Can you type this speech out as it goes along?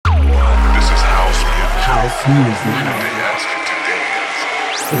Urbana.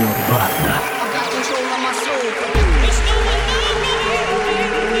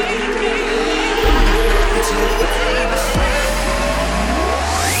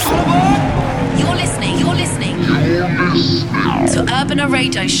 You're listening to Urbana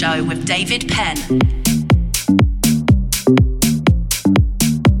Radio Show with David Penn.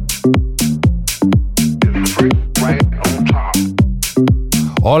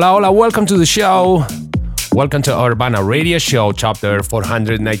 Hola, hola, welcome to the show. Welcome to Urbana Radio Show, chapter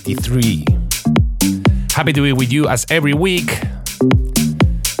 493. Happy to be with you as every week.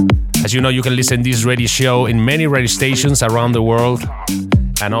 As you know, you can listen to this radio show in many radio stations around the world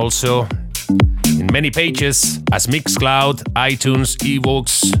and also in many pages as Mixcloud, iTunes,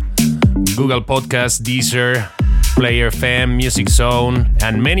 eBooks, Google Podcasts, Deezer, Player FM, Music Zone,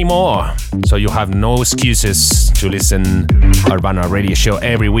 and many more. So you have no excuses to listen Urbana Radio Show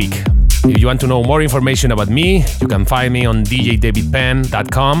every week. If you want to know more information about me, you can find me on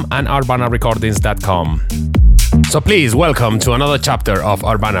djdavidpenn.com and urbanarecordings.com. So please, welcome to another chapter of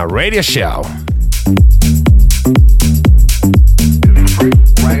Urbana Radio Show.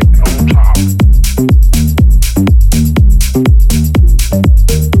 Right on top.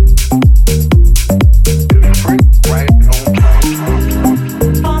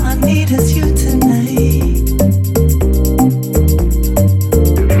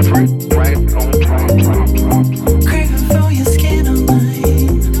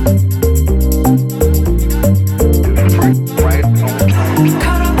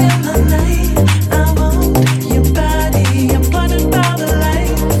 Caught up in the night.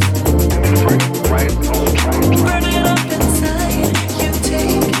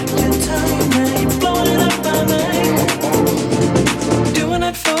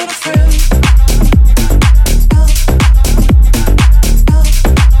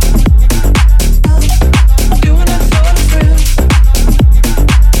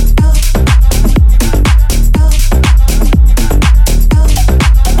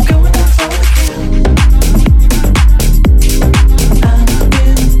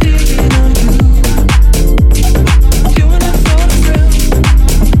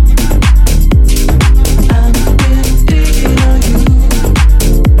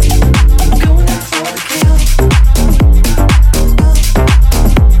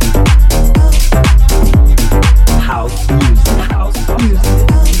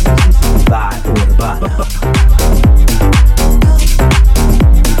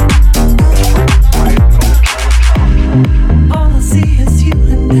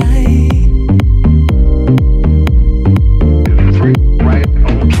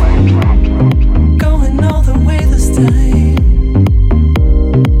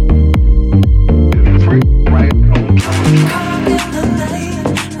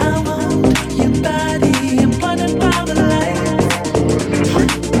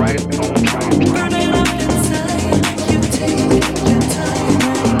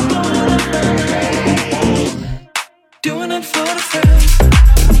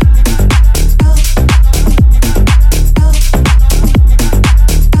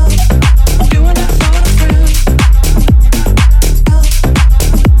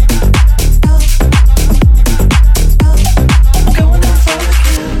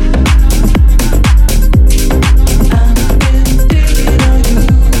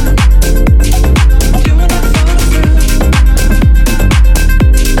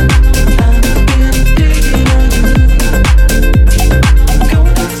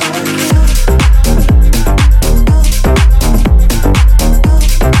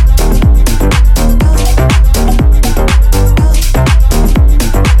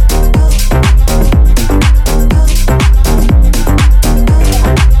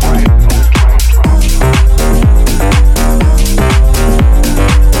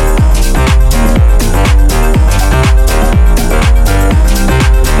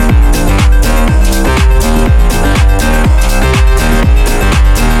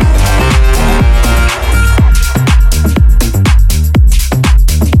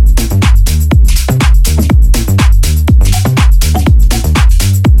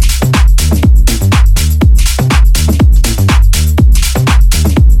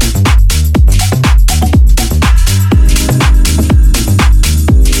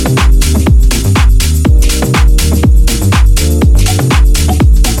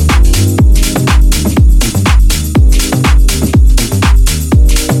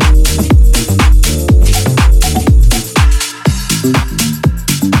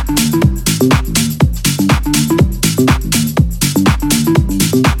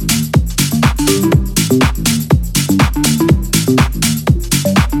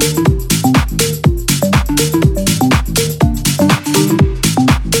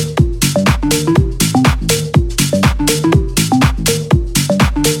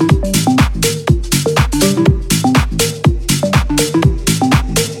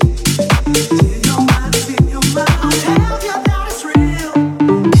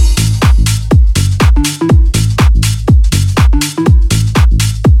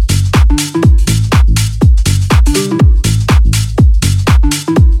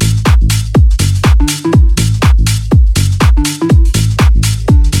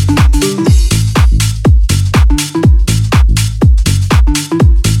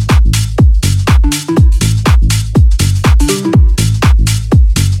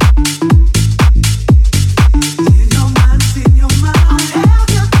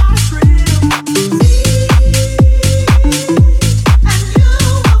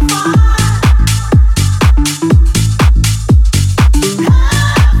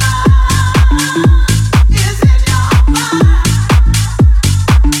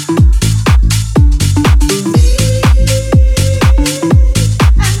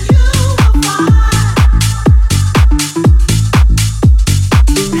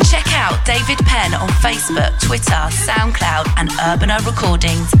 David Penn on Facebook, Twitter, SoundCloud, and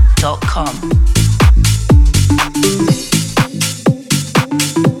urbanorecordings.com.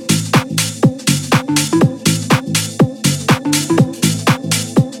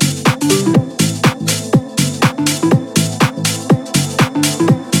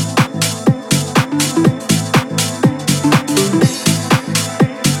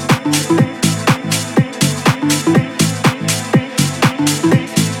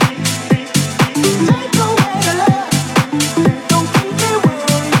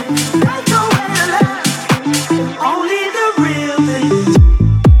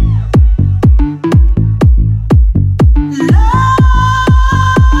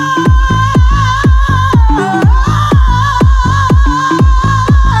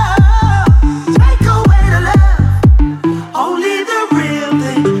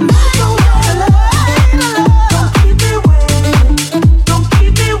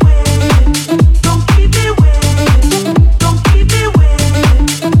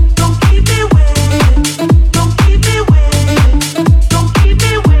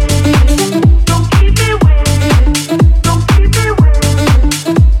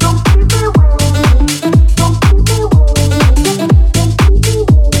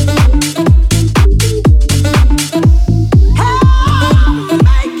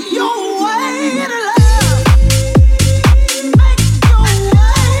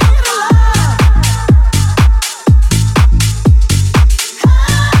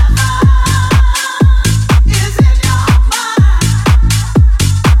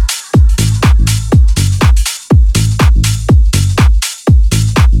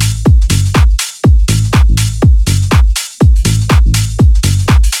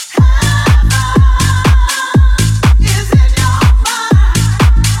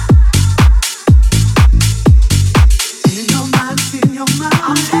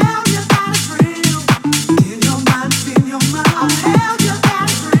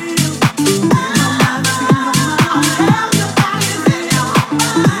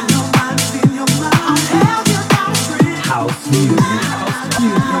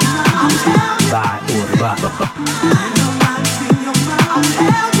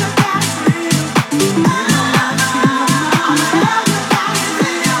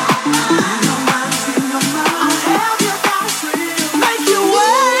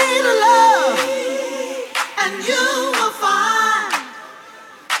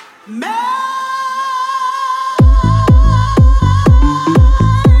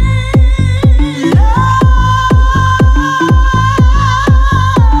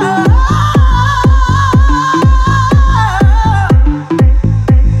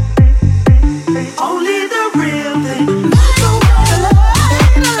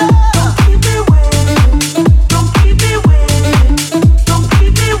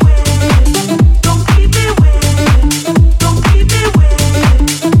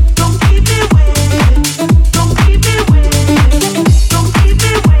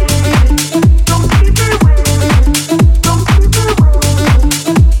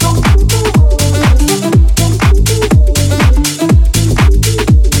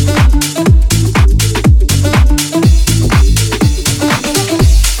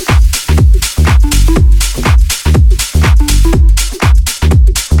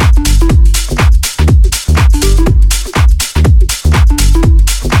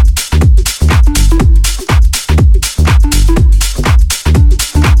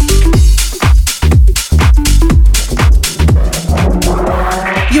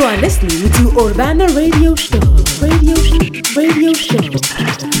 Urbana Radio Show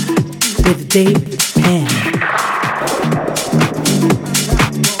with David Penn.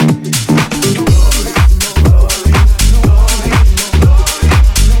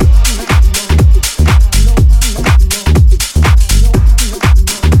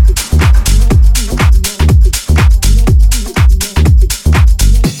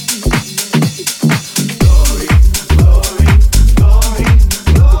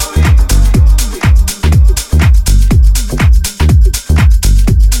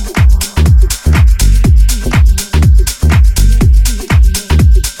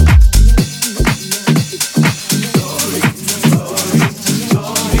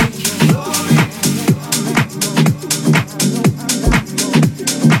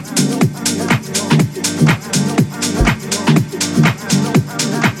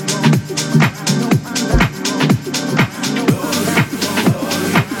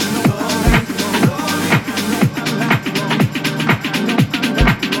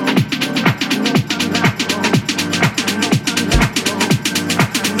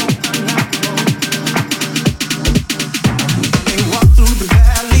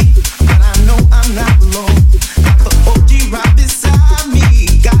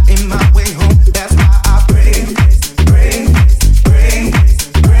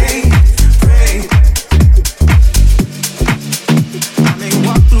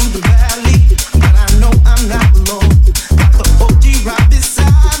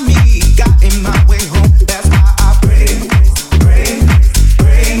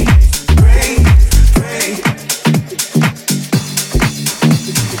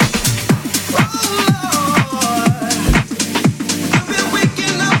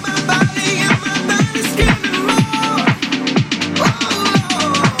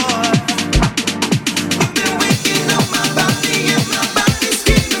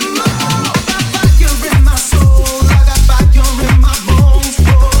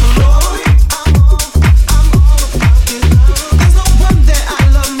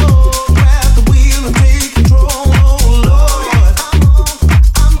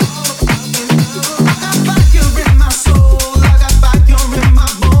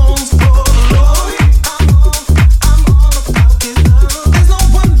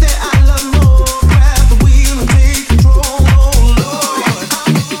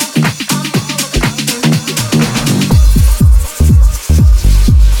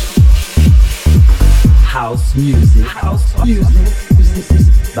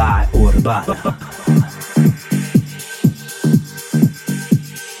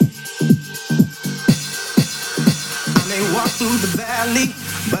 through the valley,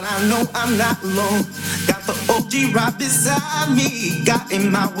 but I know I'm not alone. Got the OG right beside me, got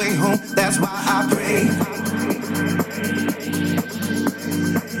in my way home. That's why I pray.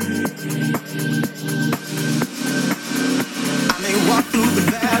 I may walk through the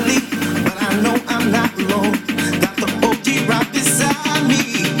valley, but I know I'm not alone. Got the OG right beside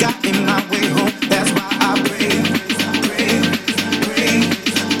me, got in my way home. That's why I pray, pray, pray,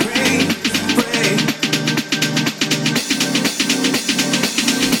 pray, pray.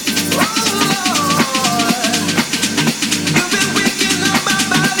 Oh Lord, you've been waking up my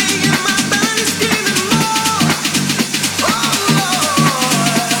body and my body's screaming more. Oh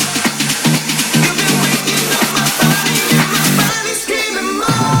Lord, you've been waking up my body and my body's screaming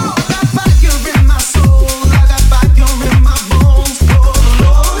more. Got fire in my soul, I got fire in my bones. Oh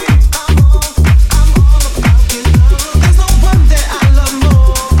Lord, I'm all about your love. There's no one that I love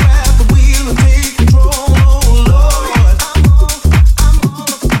more. Grab the wheel and take control. Oh Lord, I'm all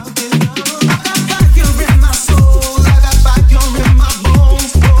about your love. I got fire in my soul, I got fire in my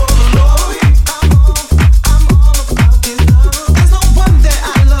bones. Oh Lord, I'm all about your love. There's no one that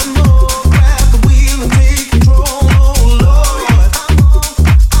I love more. Grab the wheel and take control. Oh Lord, I'm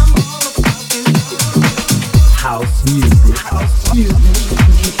all about your love. House music.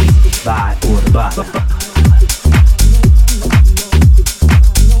 By Urbana.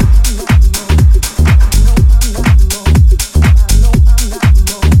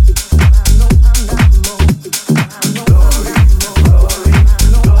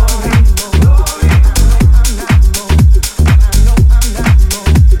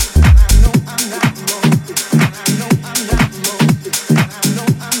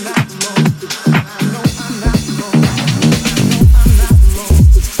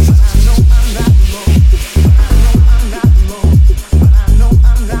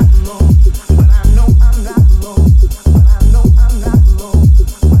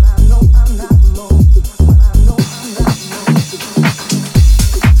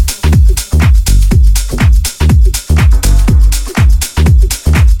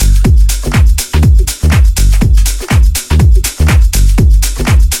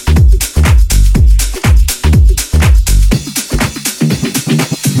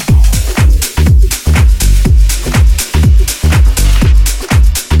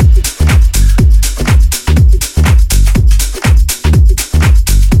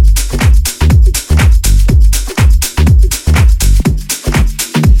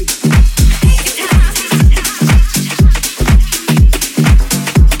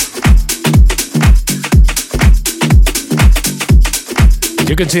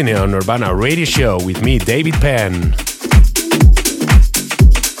 You continue on Urbana Radio Show with me, David Penn.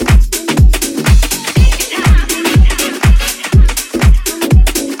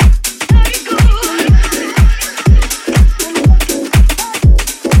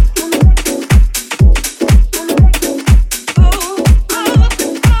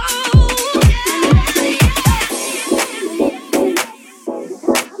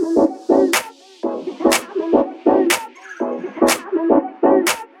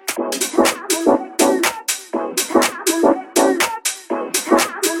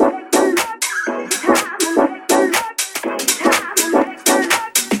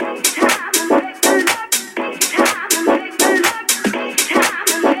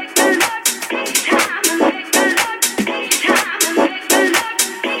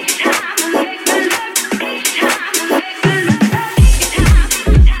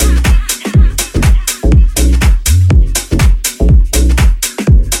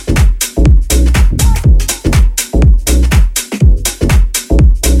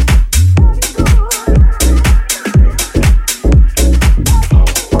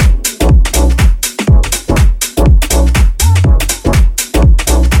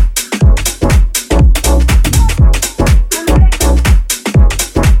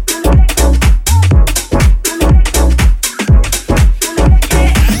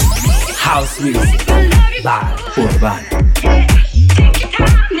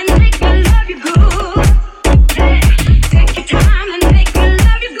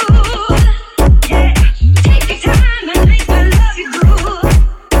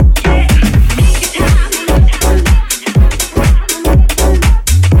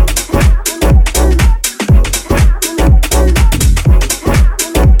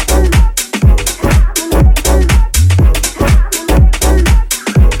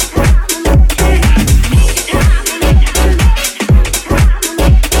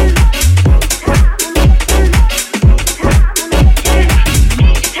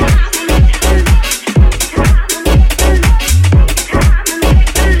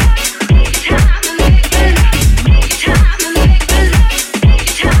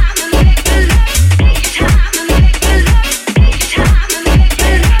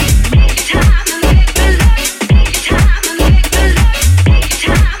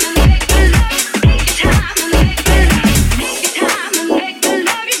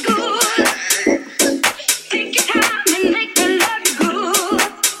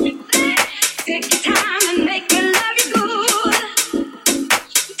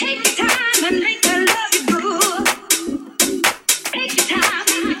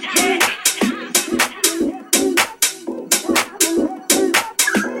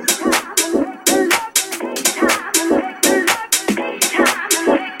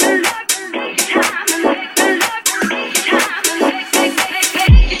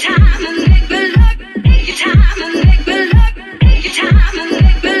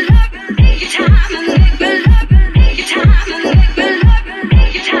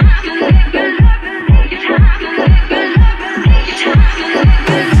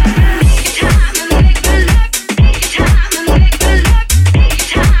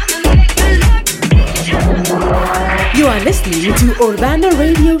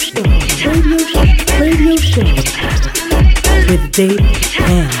 Show. Radio Show. With Dave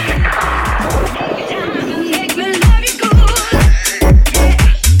Penn.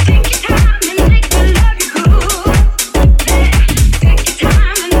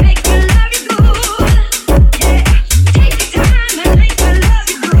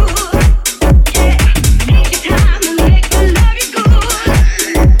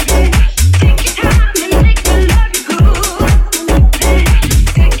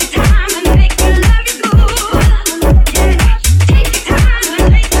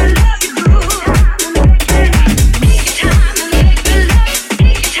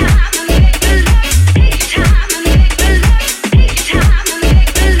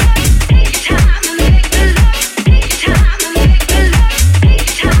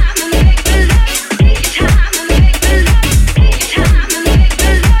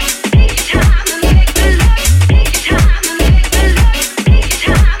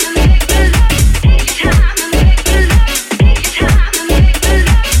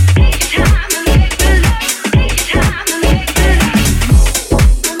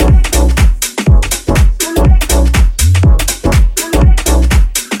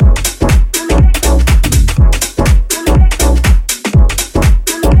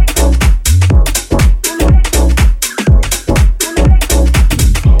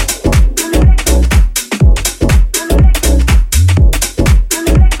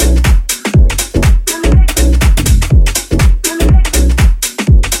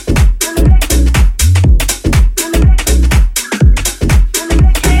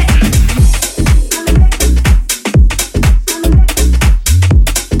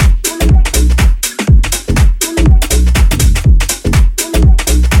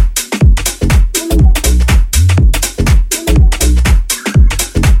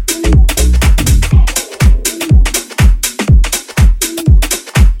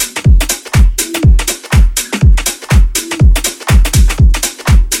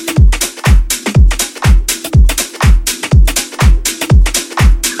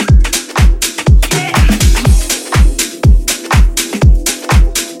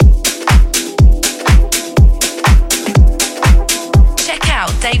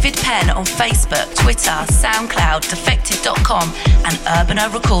 Facebook, Twitter, SoundCloud, Defected.com and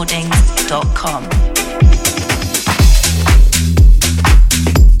UrbanoRecordings.com.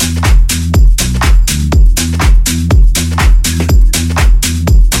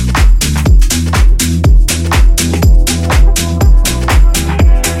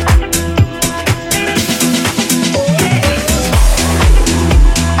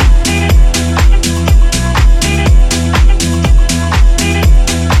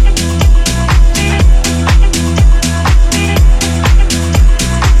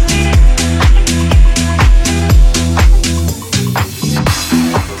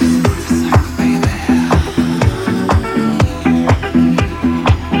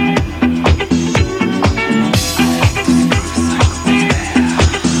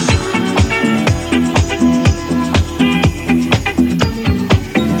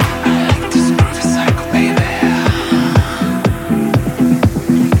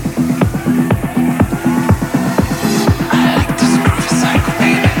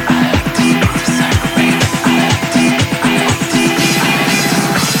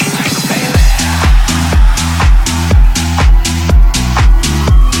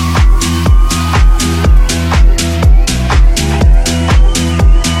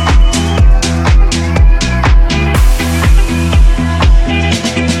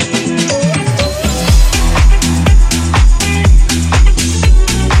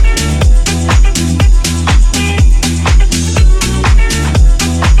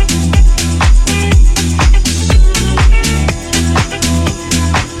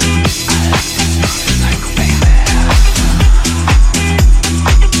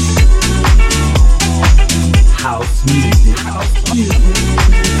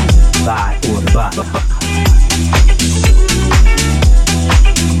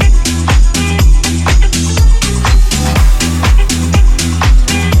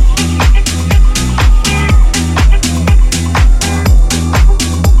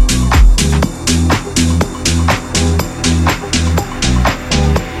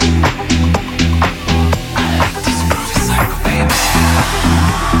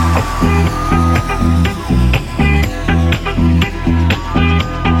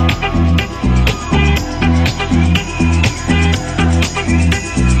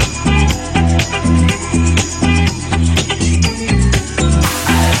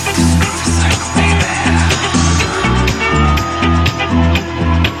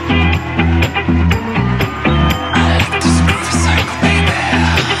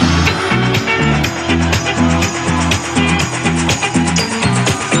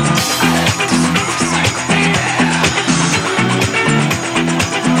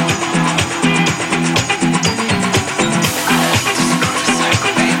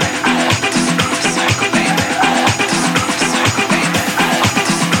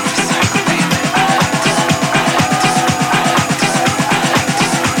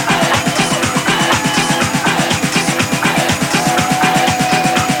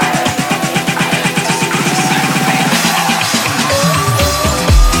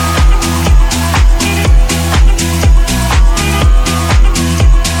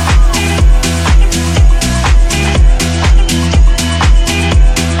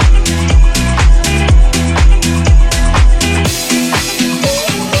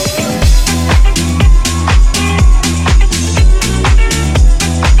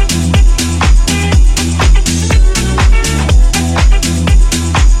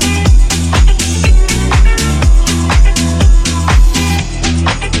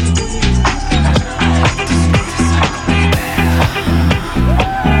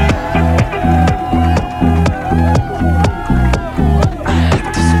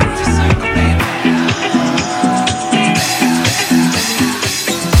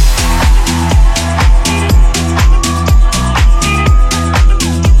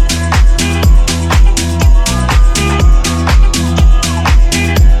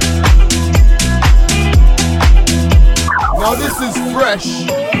 Now this is fresh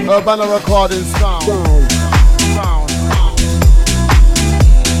Urbana recording sound.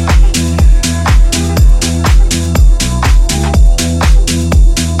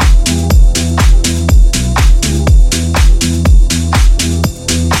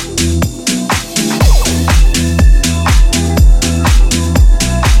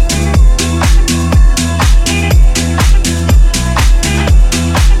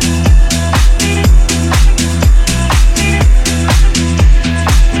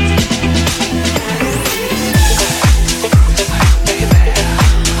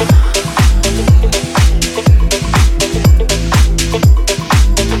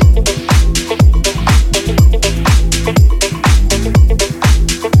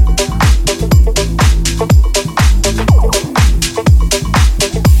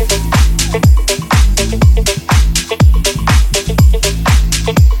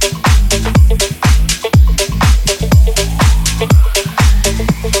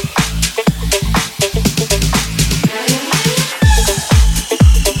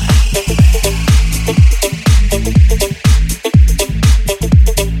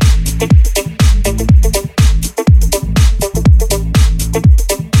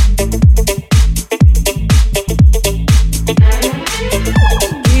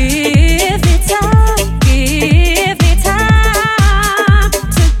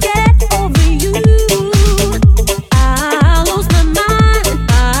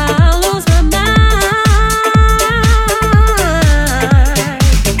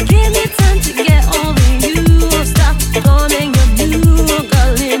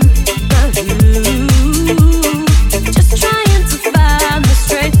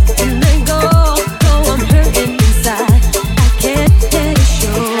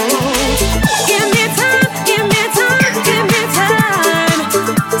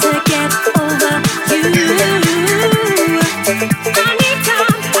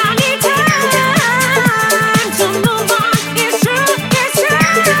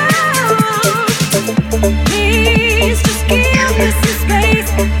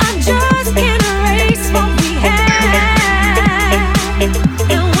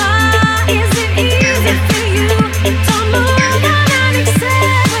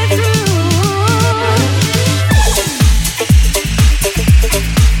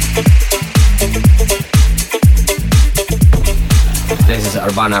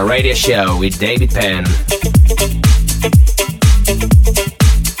 Urbana Radio Show with David Penn.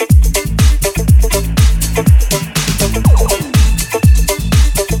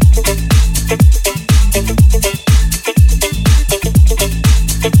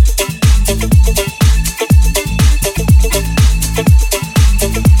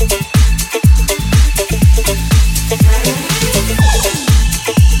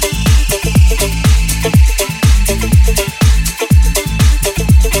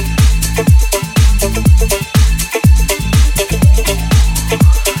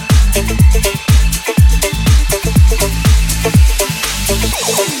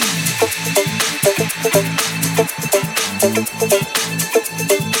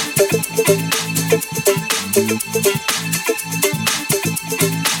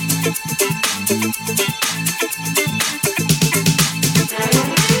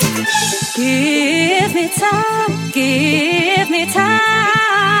 Give me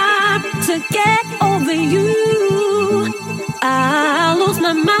time to get over you. I'll lose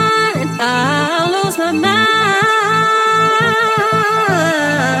my mind, I'll lose my mind.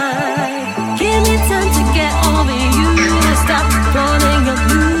 Give me time to get over you. Stop wanting a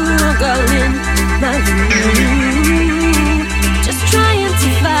new girl in my room. Just trying to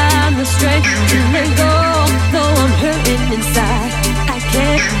find the strength to let go. Though I'm hurting inside, I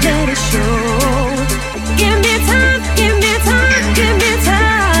can't let it show. Give me time, give me time, give me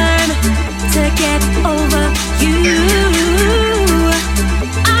time to get over you.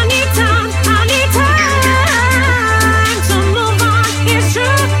 I need time to move on. It's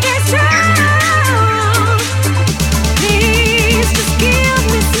true, it's true. Please just give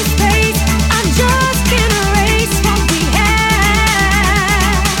me some space. I just can't erase what we had.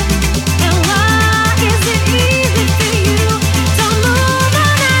 And why is it easy for you to move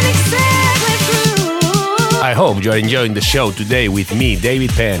on and accept we're through? I hope you are enjoying the show today with me,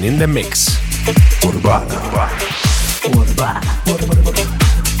 David Penn, in the mix.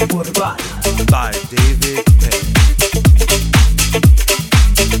 By David Penn.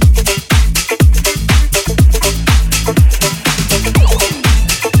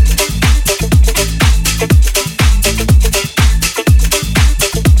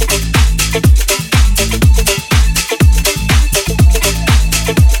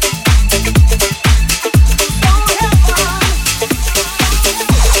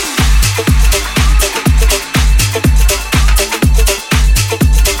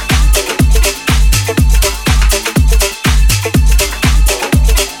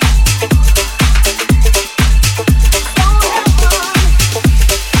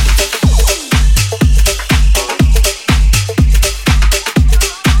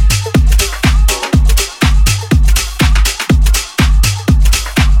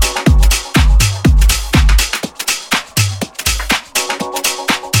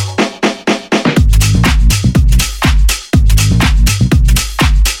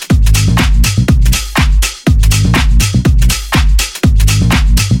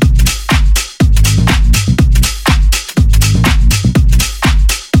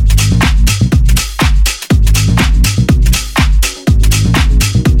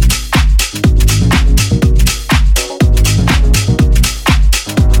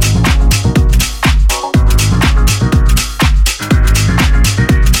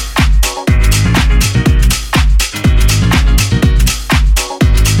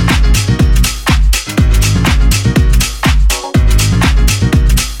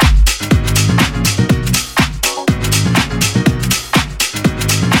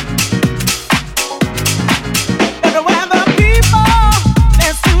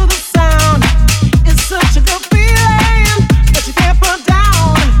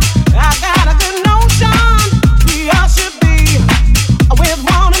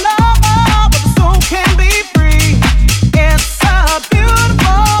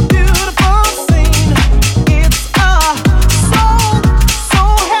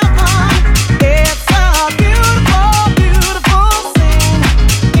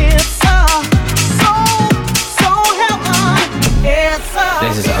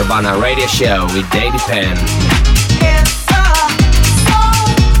 Show with David Penn.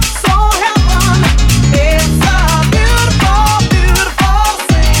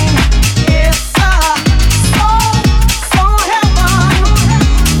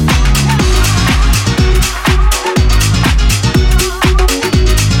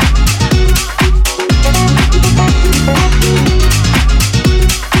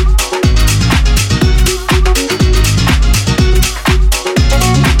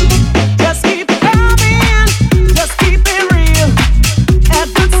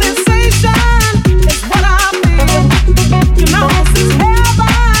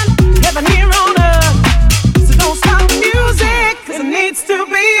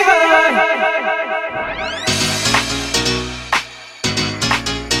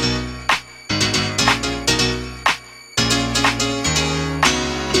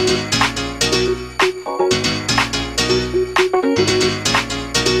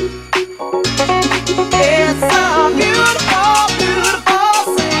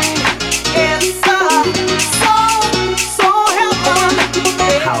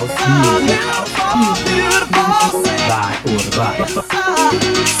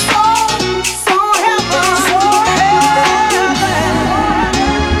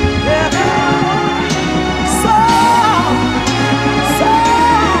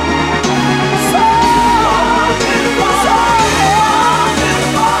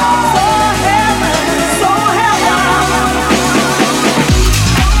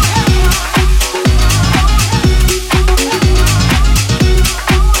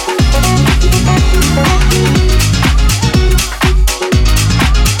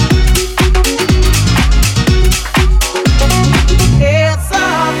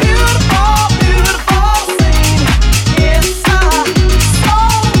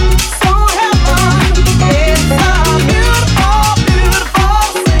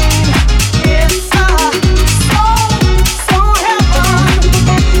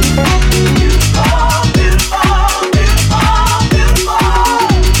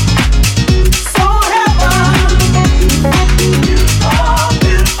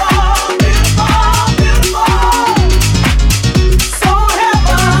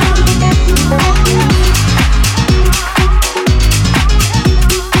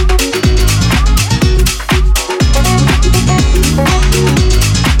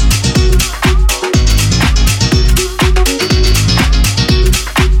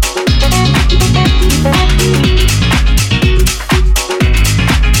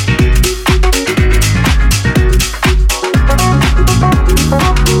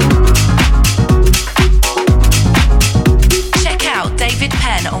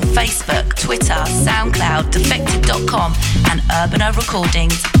 defected.com and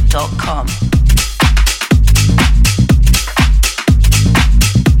urbanarecordings.com.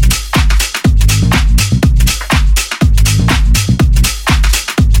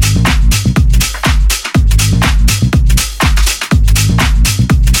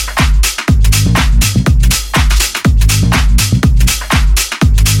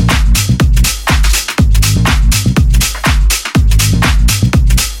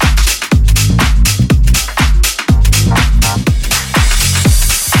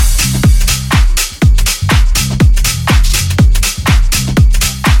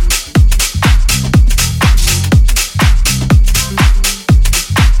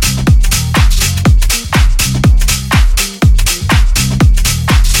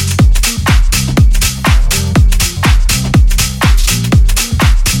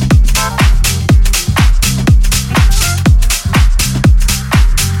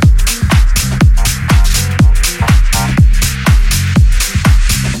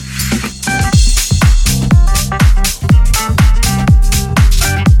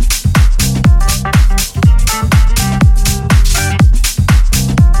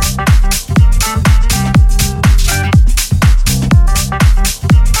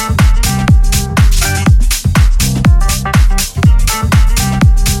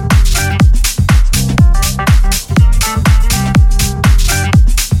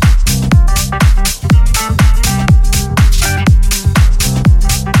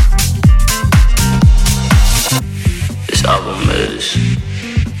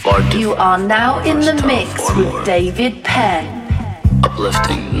 You are now in the mix with David Penn.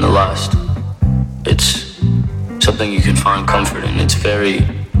 Uplifting than the last. It's something you can find comfort in. It's very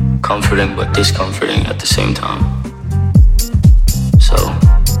comforting but discomforting at the same time. So,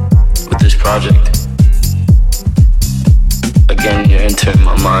 with this project, again, you're entering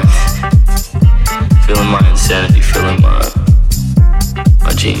my mind. Feeling my insanity, feeling my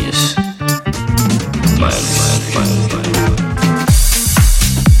genius. My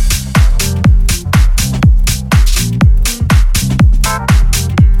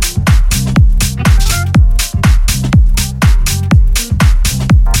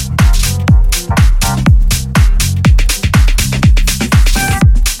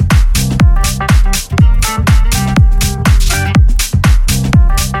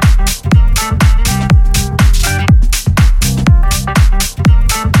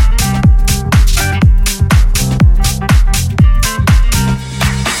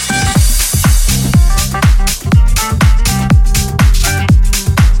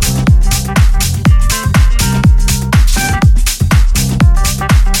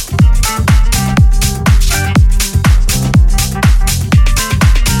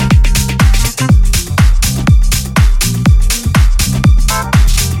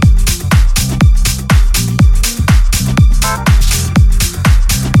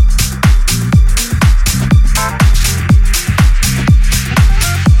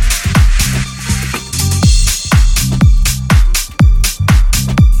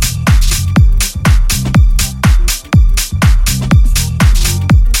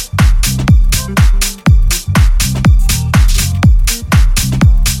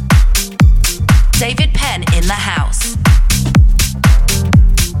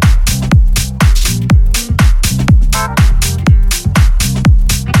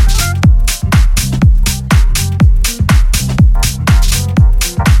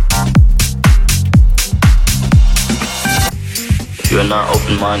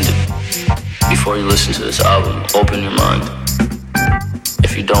open-minded. Before you listen to this album, open your mind.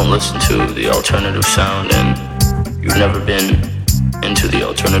 If you don't listen to the alternative sound and you've never been into the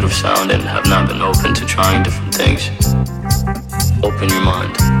alternative sound and have not been open to trying different things, open your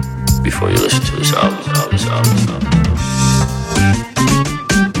mind before you listen to this album.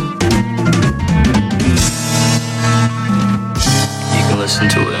 You can listen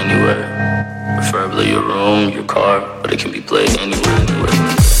to it anywhere, preferably your room, your car, but it can be played anywhere.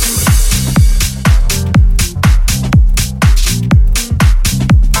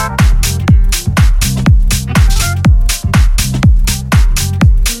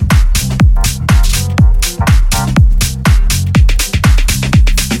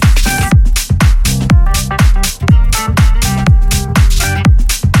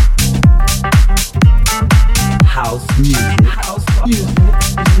 Music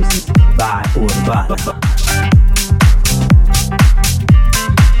by Urbana.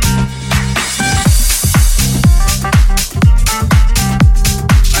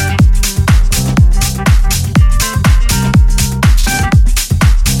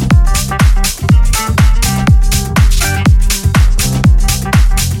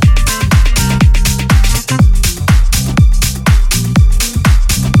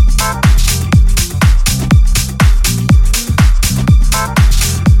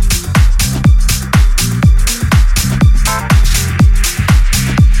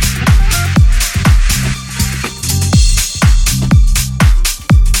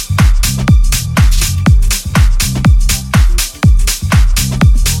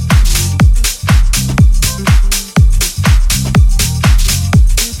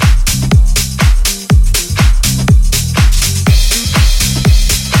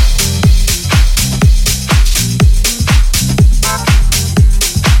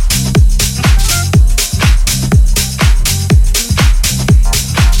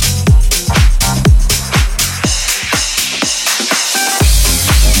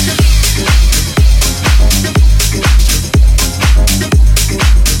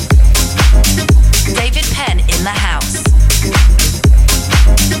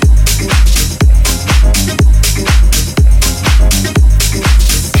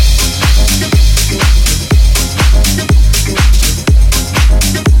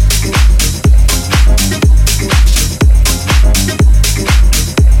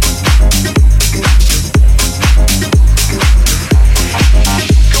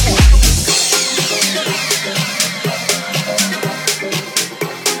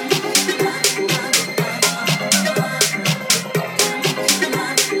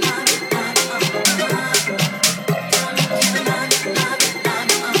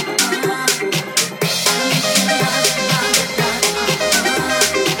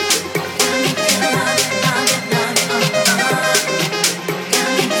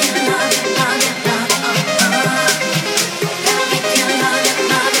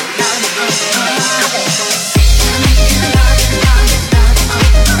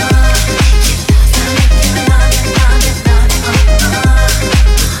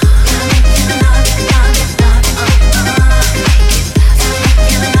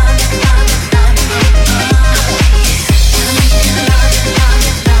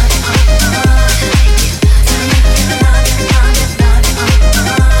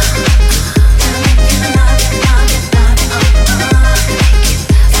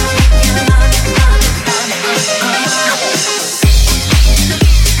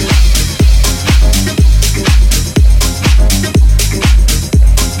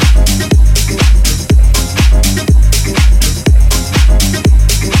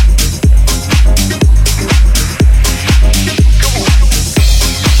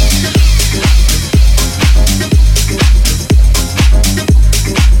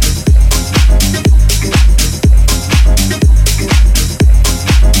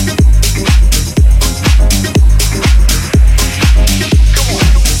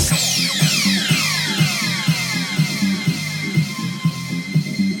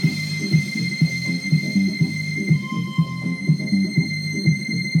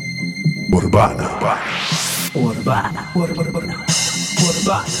 Urbana.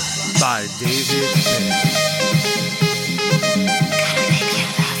 By David Penn.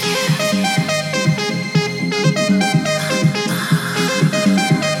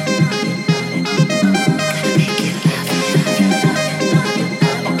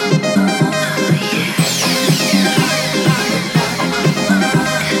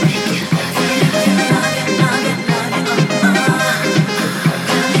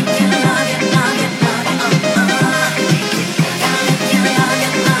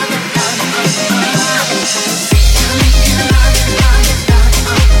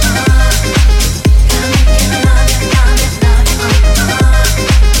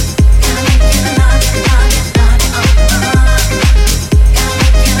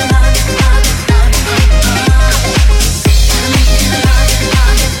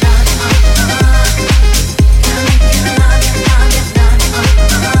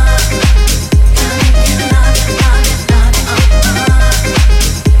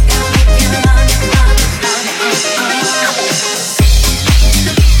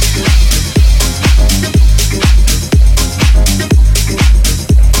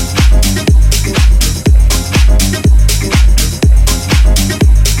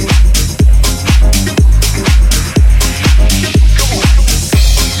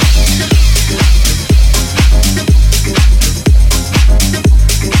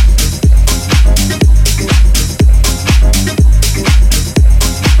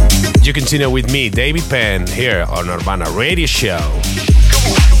 continue with me, David Penn, here on Urbana Radio Show.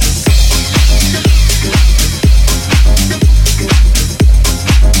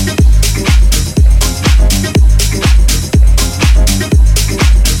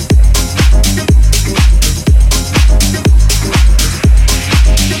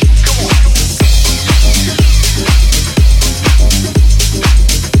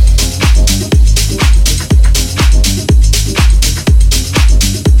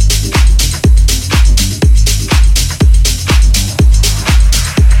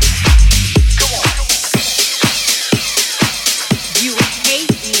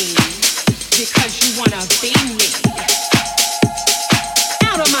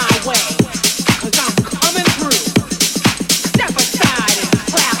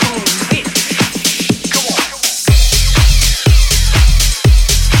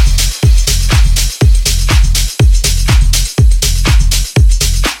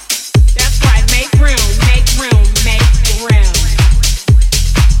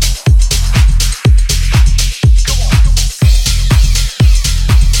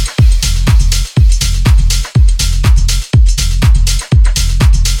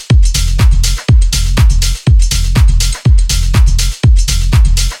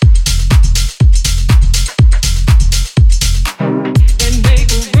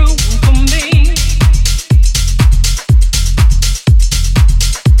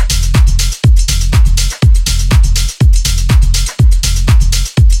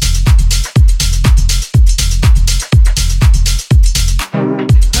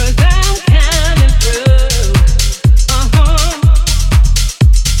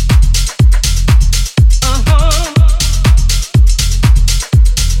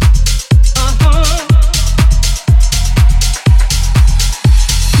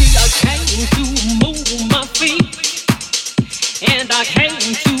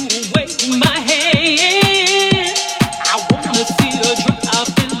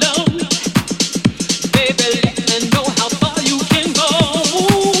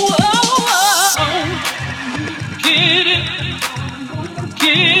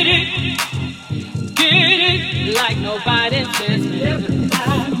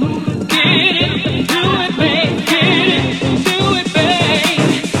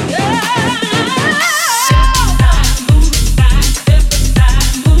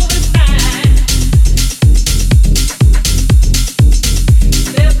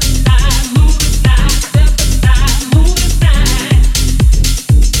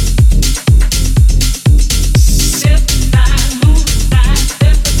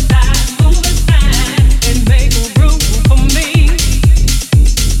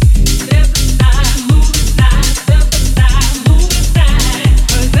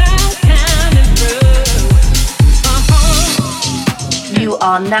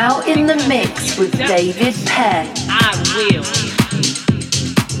 Now in the mix with David Penn. I will.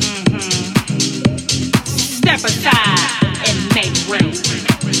 Step aside and make room.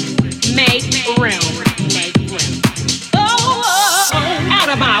 Make room. Make room. Oh, out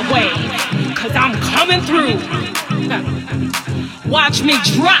of my way, 'cause I'm coming through. Watch me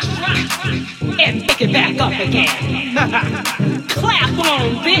drop and pick it back up again. Clap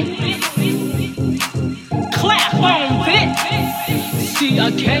on, bitch. Clap on, bitch. See,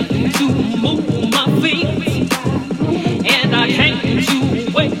 I came to move my feet, and I came to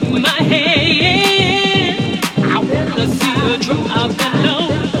wave my hand. I wanna see you drop below,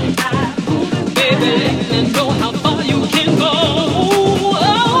 baby. Let me know how far you can go.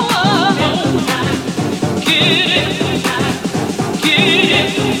 Get it, get it,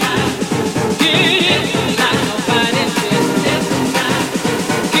 get it, like nobody says.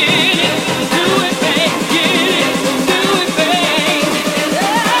 Get it, do it, babe. Get it, do it, babe.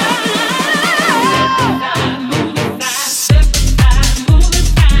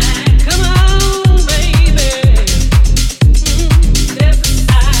 Come on, baby.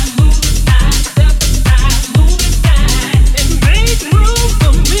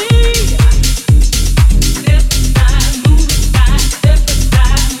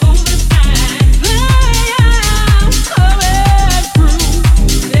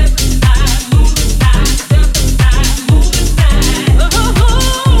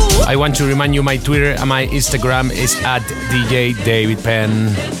 I want to remind you my Twitter and my Instagram is at DJ David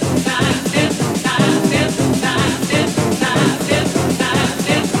Penn.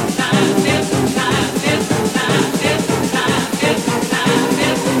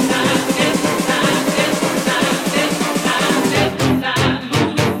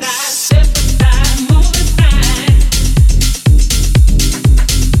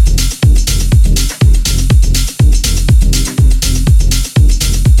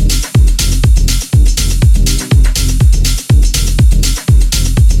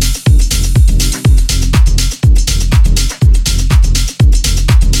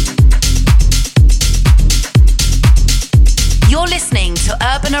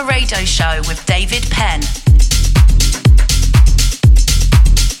 Show with David Penn.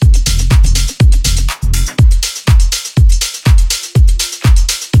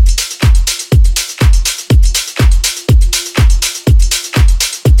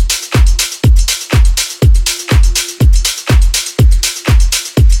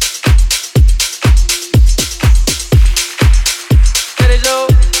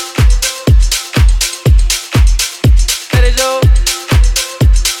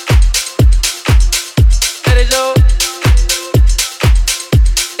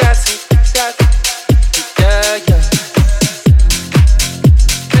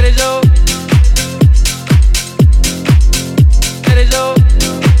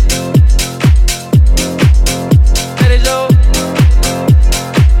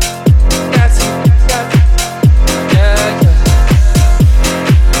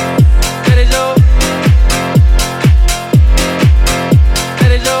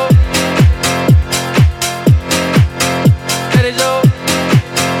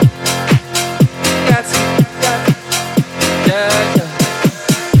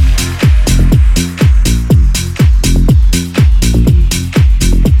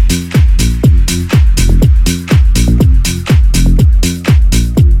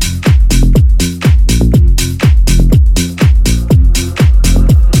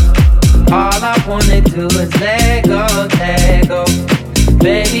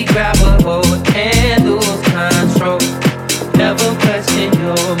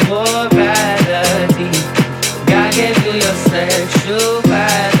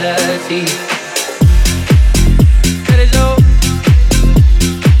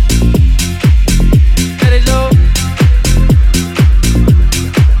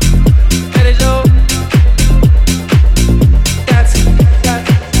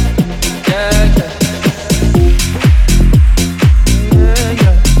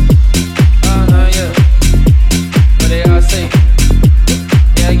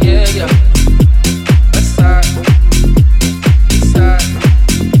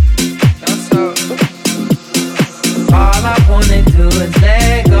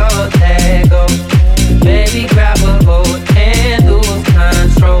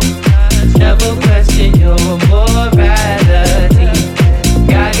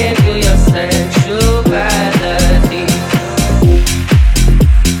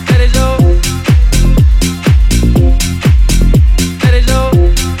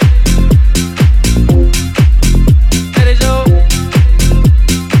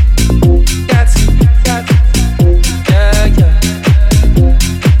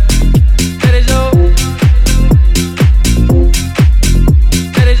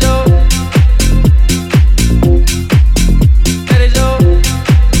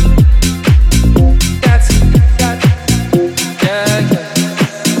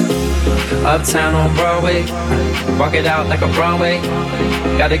 Uptown on Broadway, walk it out like a Broadway.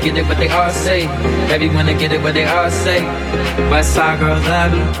 Gotta get it what they all say. Baby wanna get it what they all say. West side girls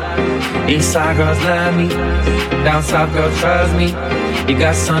love me, east side girls love me, down south girls trust me. You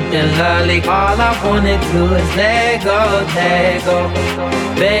got something lovely. All I wanna do is let go, let go.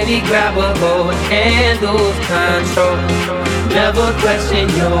 Baby grab a hold and lose control. Never question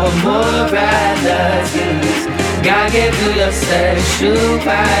your morality. God gave you your sexuality.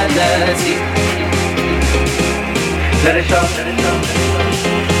 Let it show, let it show,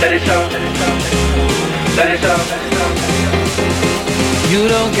 let it show, let it show. You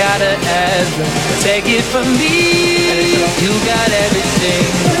don't gotta ever take it from me. You got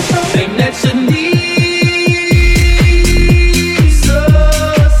everything that you need.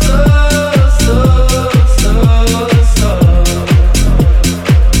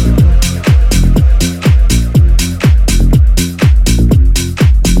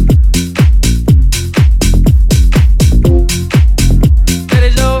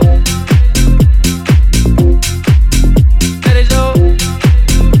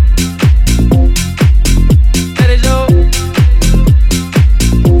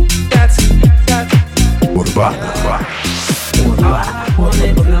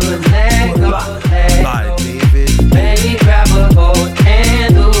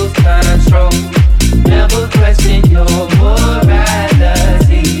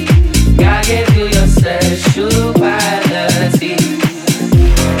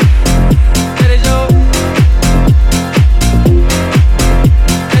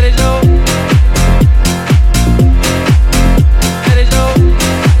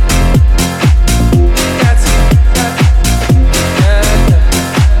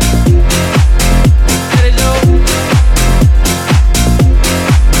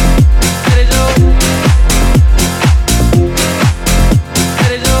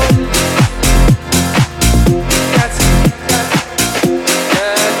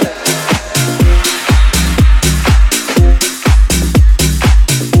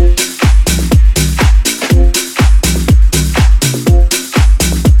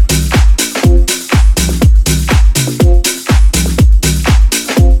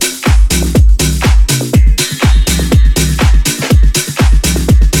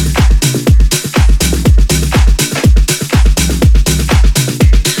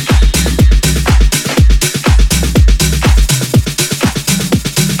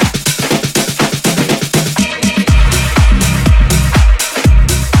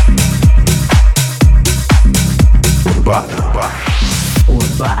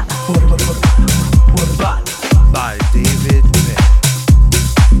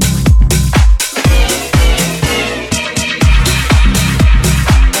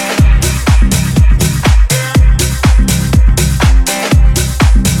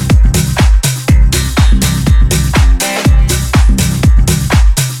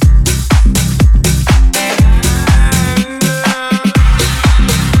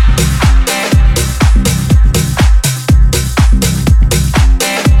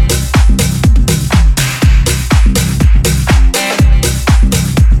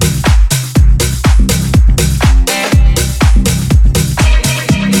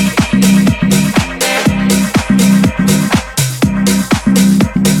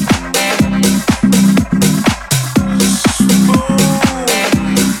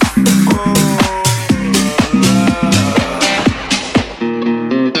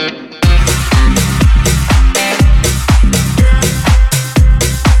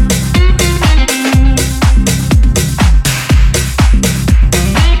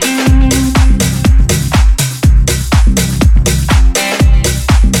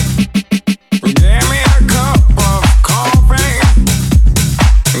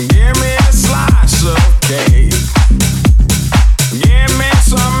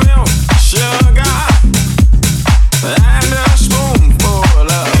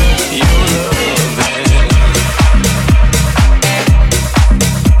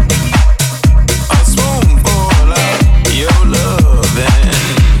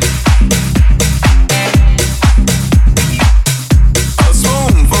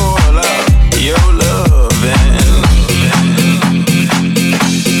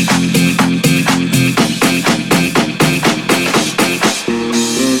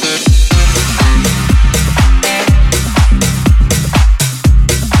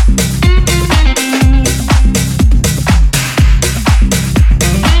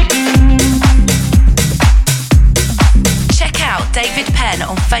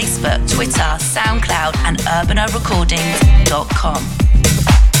 Facebook, Twitter, SoundCloud, and urbanorecordings.com.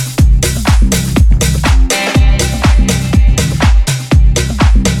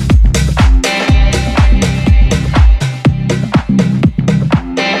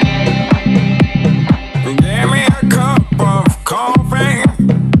 Give me a cup of coffee.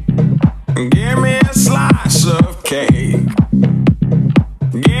 Give me a slice of cake.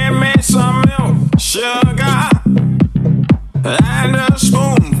 Give me some milk, sugar, and a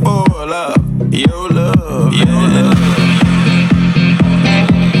spoonful of your love, your love.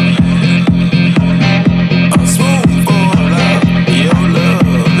 A spoonful of your love,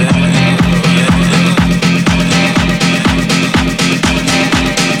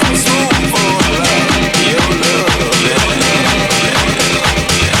 a spoonful of your love.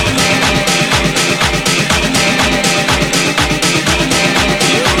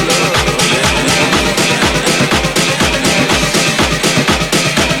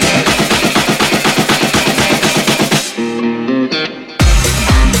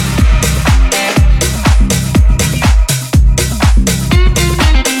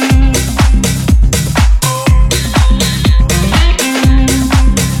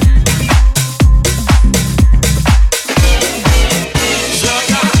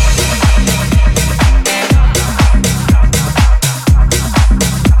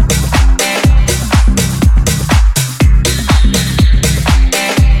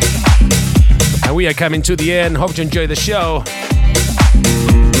 We are coming to the end. Hope you enjoy the show.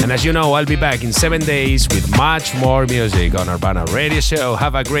 And as you know, I'll be back in 7 days with much more music on Urbana Radio Show.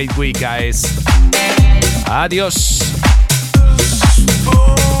 Have a great week, guys. Adios.